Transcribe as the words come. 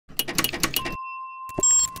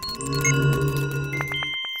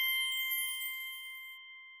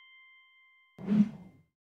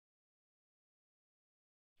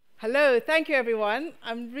Hello, thank you everyone.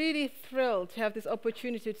 I'm really thrilled to have this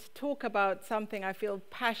opportunity to talk about something I feel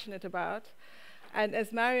passionate about. And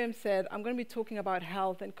as Mariam said, I'm going to be talking about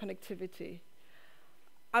health and connectivity.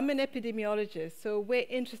 I'm an epidemiologist, so we're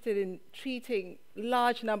interested in treating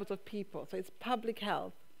large numbers of people, so it's public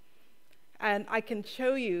health. And I can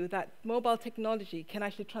show you that mobile technology can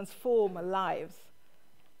actually transform lives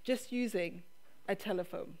just using a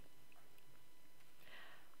telephone.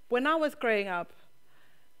 When I was growing up,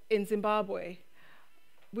 in Zimbabwe,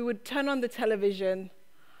 we would turn on the television,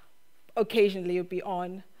 occasionally it would be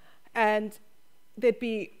on, and there'd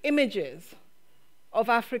be images of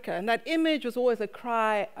Africa, and that image was always a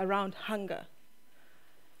cry around hunger.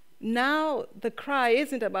 Now, the cry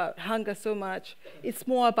isn't about hunger so much, it's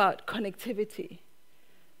more about connectivity.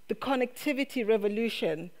 The connectivity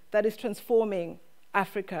revolution that is transforming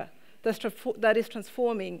Africa, that is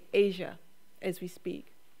transforming Asia as we speak.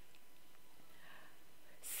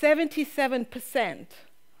 77%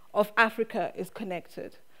 of Africa is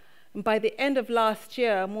connected. And by the end of last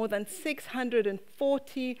year, more than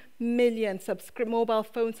 640 million mobile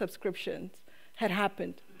phone subscriptions had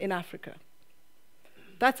happened in Africa.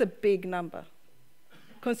 That's a big number,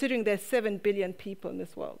 considering there's 7 billion people in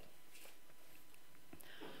this world.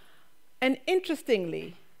 And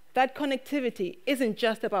interestingly, that connectivity isn't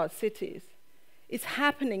just about cities. It's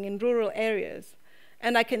happening in rural areas.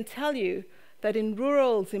 And I can tell you that in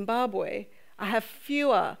rural Zimbabwe, I have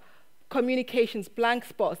fewer communications blank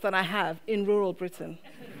spots than I have in rural Britain.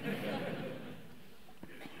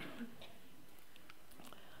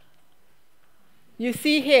 You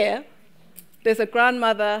see here, there's a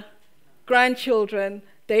grandmother, grandchildren,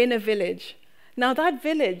 they're in a village. Now that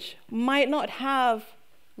village might not have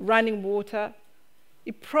running water,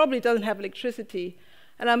 it probably doesn't have electricity,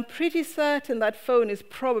 and I'm pretty certain that phone is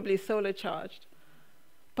probably solar charged.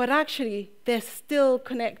 But actually, they're still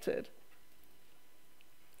connected.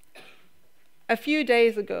 A few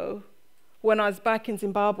days ago, when I was back in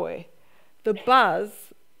Zimbabwe, the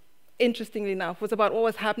buzz, interestingly enough, was about what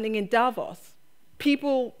was happening in Davos.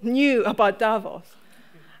 People knew about Davos.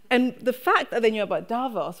 And the fact that they knew about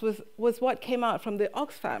Davos was what came out from the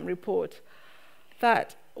Oxfam report,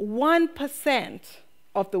 that 1%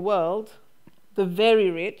 of the world, the very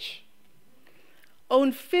rich,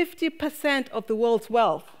 own 50% of the world's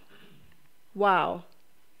wealth. Wow,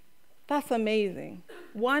 that's amazing.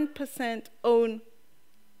 1% own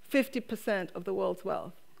 50% of the world's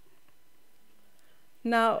wealth.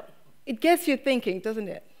 Now, it gets you thinking, doesn't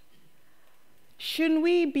it? Shouldn't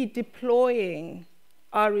we be deploying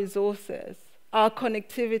our resources, our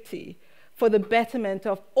connectivity, for the betterment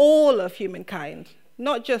of all of humankind,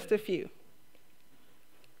 not just a few?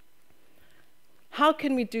 How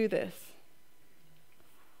can we do this?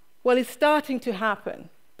 Well, it's starting to happen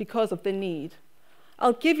because of the need.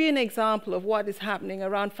 I'll give you an example of what is happening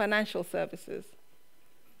around financial services.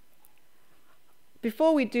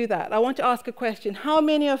 Before we do that, I want to ask a question. How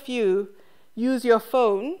many of you use your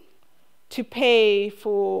phone to pay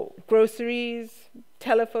for groceries,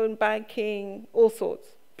 telephone banking, all sorts?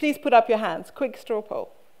 Please put up your hands. Quick straw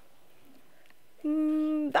poll.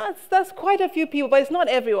 That's quite a few people, but it's not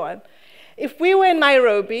everyone. If we were in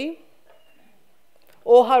Nairobi,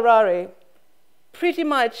 or Harare, pretty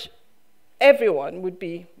much everyone would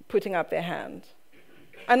be putting up their hand.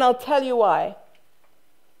 And I'll tell you why.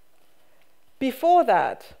 Before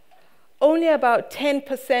that, only about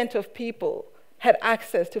 10% of people had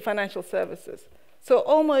access to financial services. So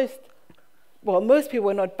most people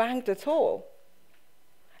were not banked at all.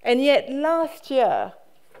 And yet last year,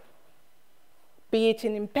 be it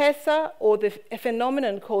in M-Pesa or the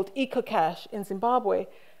phenomenon called EcoCash in Zimbabwe,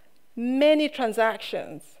 many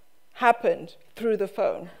transactions happened through the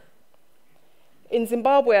phone. In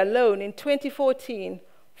Zimbabwe alone, in 2014,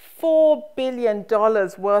 $4 billion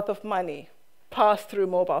worth of money passed through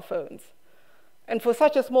mobile phones. And for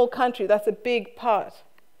such a small country, that's a big part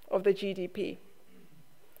of the GDP.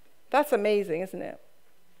 That's amazing, isn't it?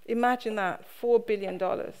 Imagine that, $4 billion.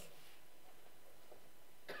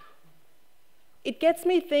 It gets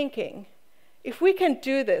me thinking, if we can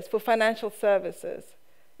do this for financial services,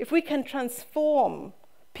 if we can transform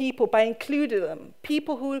people by including them,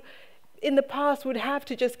 people who in the past would have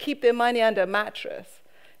to just keep their money under a mattress,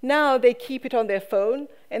 now they keep it on their phone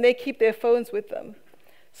and they keep their phones with them.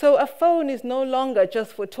 So a phone is no longer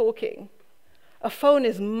just for talking. A phone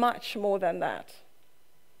is much more than that.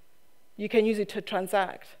 You can use it to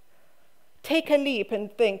transact. Take a leap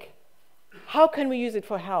and think, how can we use it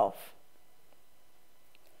for health?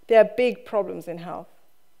 There are big problems in health.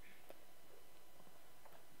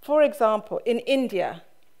 For example, in India,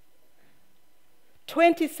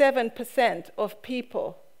 27% of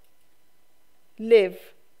people live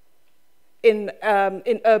in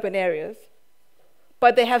urban areas,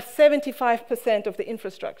 but they have 75% of the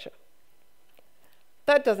infrastructure.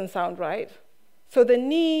 That doesn't sound right. So the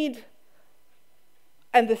need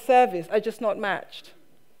and the service are just not matched.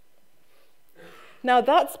 Now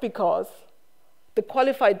that's because the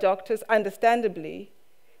qualified doctors, understandably,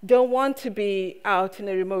 don't want to be out in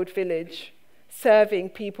a remote village serving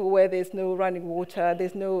people where there's no running water,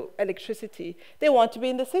 there's no electricity. They want to be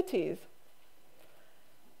in the cities.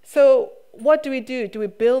 So what do? Do we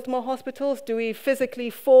build more hospitals? Do we physically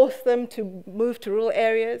force them to move to rural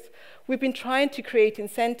areas? We've been trying to create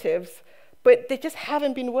incentives, but they just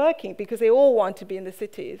haven't been working because they all want to be in the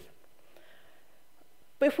cities.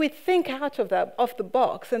 But if we think out of the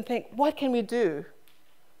box and think, what can we do?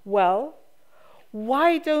 Well,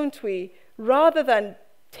 why don't we, rather than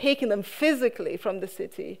taking them physically from the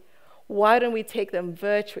city, why don't we take them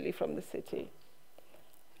virtually from the city?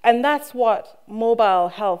 And that's what mobile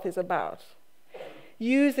health is about.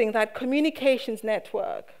 Using that communications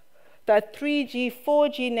network, that 3G,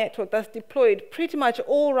 4G network that's deployed pretty much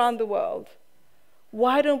all around the world.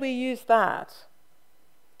 Why don't we use that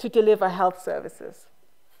to deliver health services?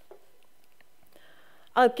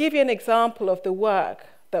 I'll give you an example of the work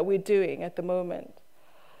that we're doing at the moment.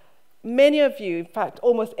 Many of you, in fact,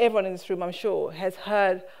 almost everyone in this room, I'm sure, has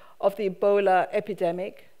heard of the Ebola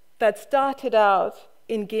epidemic that started out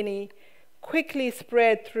in Guinea, quickly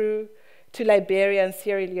spread through to Liberia and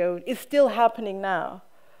Sierra Leone. It's still happening now.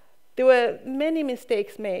 There were many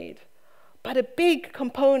mistakes made, but a big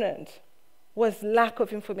component was lack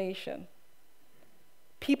of information.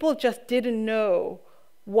 People just didn't know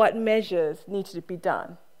what measures needed to be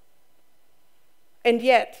done. And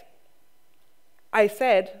yet, I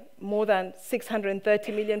said more than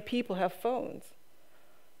 630 million people have phones.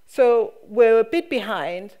 So we're a bit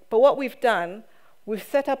behind, but what we've done, we've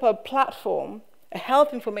set up a platform, a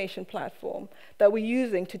health information platform, that we're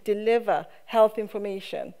using to deliver health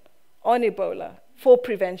information on Ebola for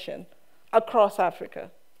prevention across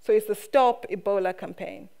Africa. So it's the Stop Ebola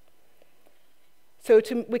campaign. So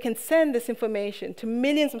we can send this information to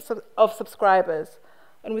millions of subscribers,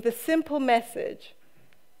 and with a simple message,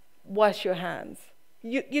 wash your hands.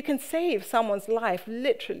 You can save someone's life,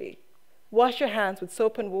 literally. Wash your hands with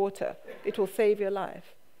soap and water. It will save your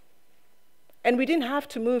life. And we didn't have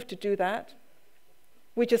to move to do that.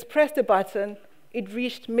 We just pressed a button. It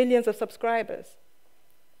reached millions of subscribers.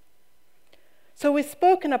 So we've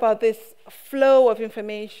spoken about this flow of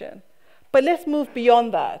information, but let's move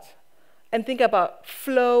beyond that and think about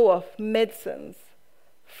flow of medicines,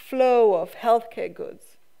 flow of healthcare goods.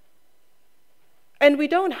 And we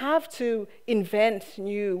don't have to invent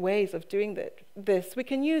new ways of doing this. We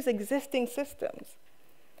can use existing systems.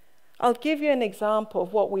 I'll give you an example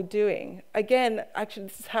of what we're doing. Again, actually,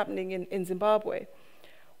 this is happening in Zimbabwe,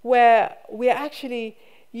 where we're actually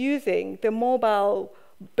using the mobile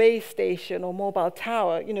base station or mobile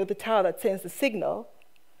tower, the tower that sends the signal.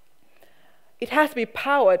 It has to be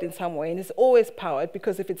powered in some way, and it's always powered,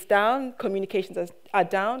 because if it's down, communications are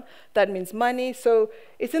down, that means money. So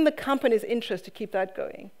it's in the company's interest to keep that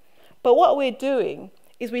going. But what we're doing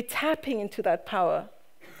is we're tapping into that power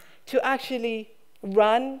to actually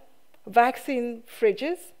run vaccine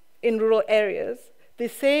fridges in rural areas. The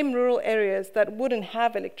same rural areas that wouldn't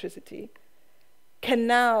have electricity can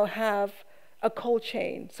now have a cold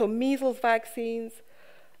chain. So measles vaccines,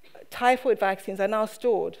 typhoid vaccines are now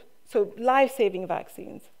stored. So life-saving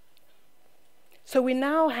vaccines. So we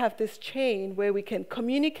now have this chain where we can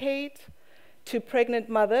communicate to pregnant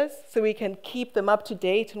mothers, so we can keep them up to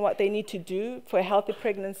date on what they need to do for a healthy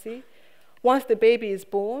pregnancy. Once the baby is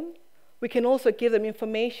born, we can also give them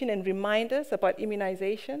information and reminders about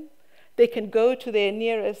immunization. They can go to their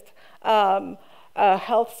nearest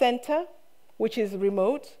health center, which is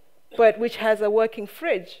remote, but which has a working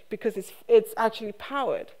fridge because it's actually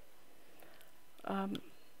powered.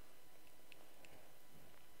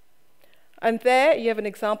 And there you have an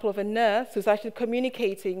example of a nurse who's actually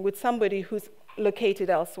communicating with somebody who's located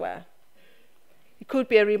elsewhere. It could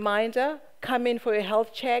be a reminder, come in for a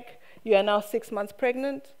health check, you are now 6 months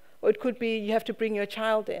pregnant, or it could be you have to bring your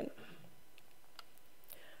child in.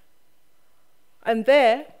 And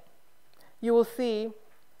there you will see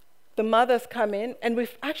the mothers come in, and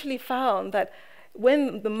we've actually found that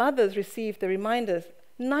when the mothers receive the reminders,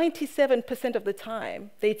 97% of the time,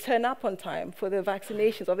 they turn up on time for the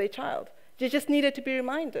vaccinations of their child. They just needed to be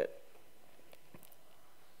reminded.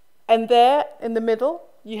 And there, in the middle,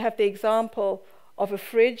 you have the example of a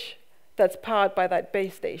fridge that's powered by that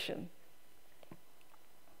base station.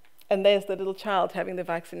 And there's the little child having the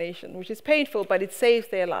vaccination, which is painful, but it saves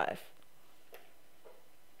their life.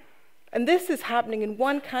 And this is happening in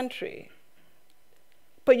one country.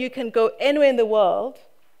 But you can go anywhere in the world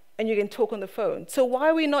and you can talk on the phone. So why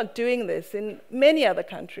are we not doing this in many other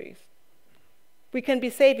countries? We can be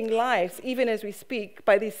saving lives, even as we speak,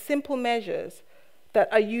 by these simple measures that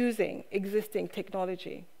are using existing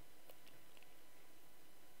technology.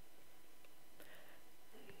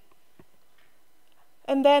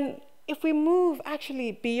 And then if we move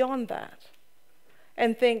actually beyond that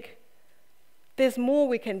and think, there's more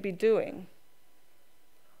we can be doing,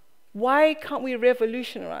 why can't we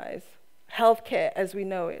revolutionize healthcare as we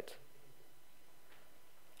know it?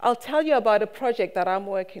 I'll tell you about a project that I'm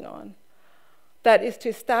working on that is to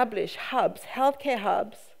establish hubs, healthcare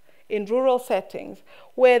hubs, in rural settings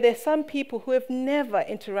where there's some people who have never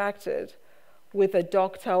interacted with a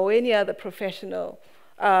doctor or any other professional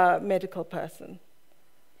medical person.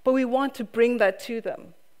 But we want to bring that to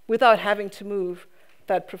them without having to move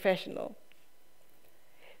that professional.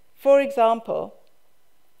 For example,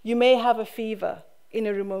 you may have a fever in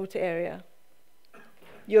a remote area.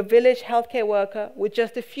 Your village healthcare worker, with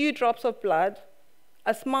just a few drops of blood,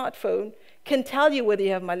 a smartphone, can tell you whether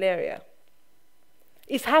you have malaria.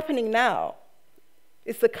 It's happening now.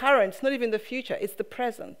 It's the current, it's not even the future, it's the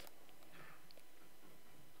present.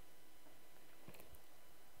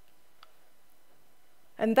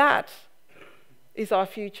 And that is our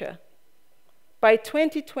future. By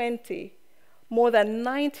 2020, more than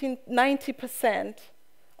 90%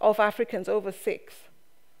 of Africans over 6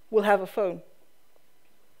 will have a phone.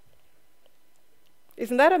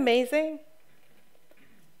 Isn't that amazing?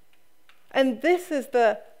 And this is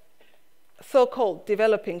the so-called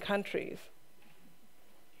developing countries.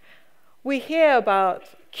 We hear about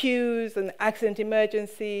queues and accident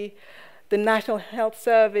emergency. The National Health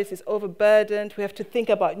Service is overburdened. We have to think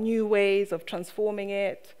about new ways of transforming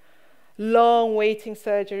it, long waiting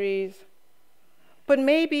surgeries. But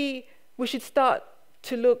maybe we should start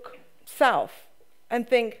to look south and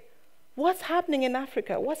think, what's happening in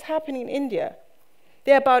Africa? What's happening in India?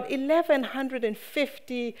 There are about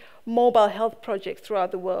 1,150 mobile health projects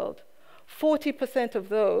throughout the world. 40% of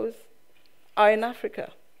those are in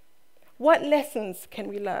Africa. What lessons can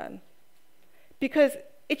we learn? Because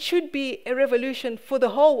it should be a revolution for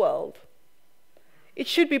the whole world. It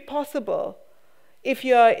should be possible if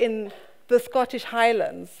you're in the Scottish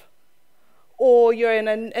Highlands or you're a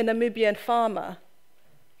Namibian farmer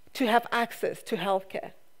to have access to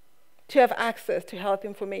healthcare, to have access to health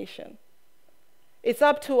information. It's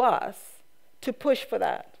up to us to push for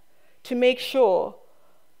that, to make sure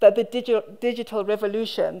that the digital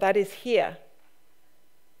revolution that is here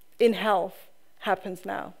in health happens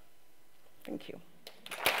now. Thank you.